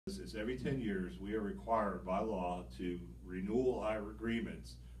is every 10 years, we are required by law to renew our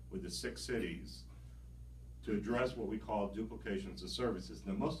agreements with the 6 cities to address what we call duplications of services.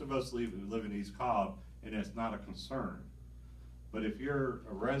 Now, most of us live in East Cobb, and that's not a concern. But if you're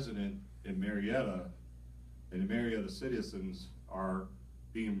a resident in Marietta, and the Marietta citizens are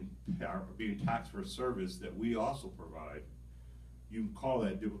being taxed for a service that we also provide, you call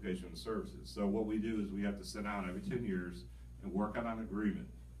that duplication of services. So what we do is we have to sit down every 10 years and work on an agreement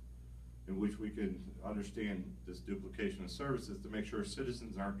in which we can understand this duplication of services to make sure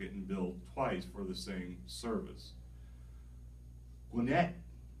citizens aren't getting billed twice for the same service. Gwinnett,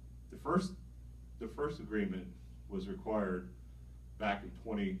 the first agreement was required back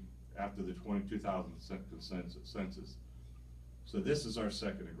in after the 2000 census. So this is our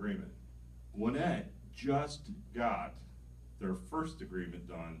second agreement. Gwinnett just got their first agreement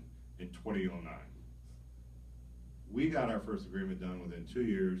done in 2009. We got our first agreement done within 2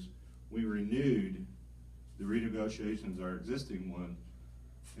 years. We renewed the renegotiations of our existing one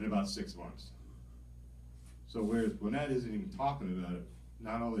in about 6 months. So whereas Gwinnett isn't even talking about it,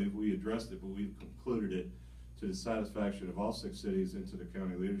 not only have we addressed it, but we've concluded it to the satisfaction of all 6 cities and to the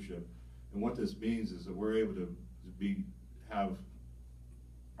county leadership. And what this means is that we're able to have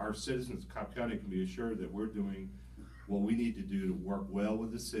our citizens, Cobb County can be assured that we're doing what we need to do to work well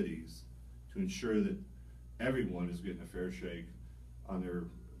with the cities to ensure that everyone is getting a fair shake on their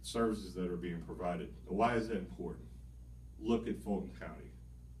services that are being provided. Why is that important? Look at Fulton County.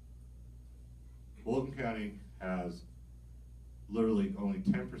 Fulton County has literally only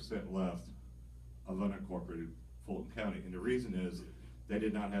 10% left of unincorporated Fulton County. And the reason is they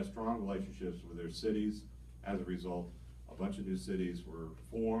did not have strong relationships with their cities. As a result, a bunch of new cities were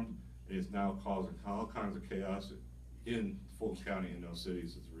formed, and it's now causing all kinds of chaos in Fulton County and those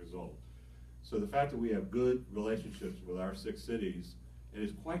cities as a result. So the fact that we have good relationships with our 6 cities, and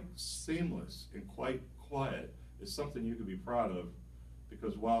it's quite seamless and quite quiet, is something you can be proud of,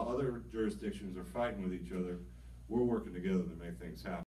 because while other jurisdictions are fighting with each other, we're working together to make things happen.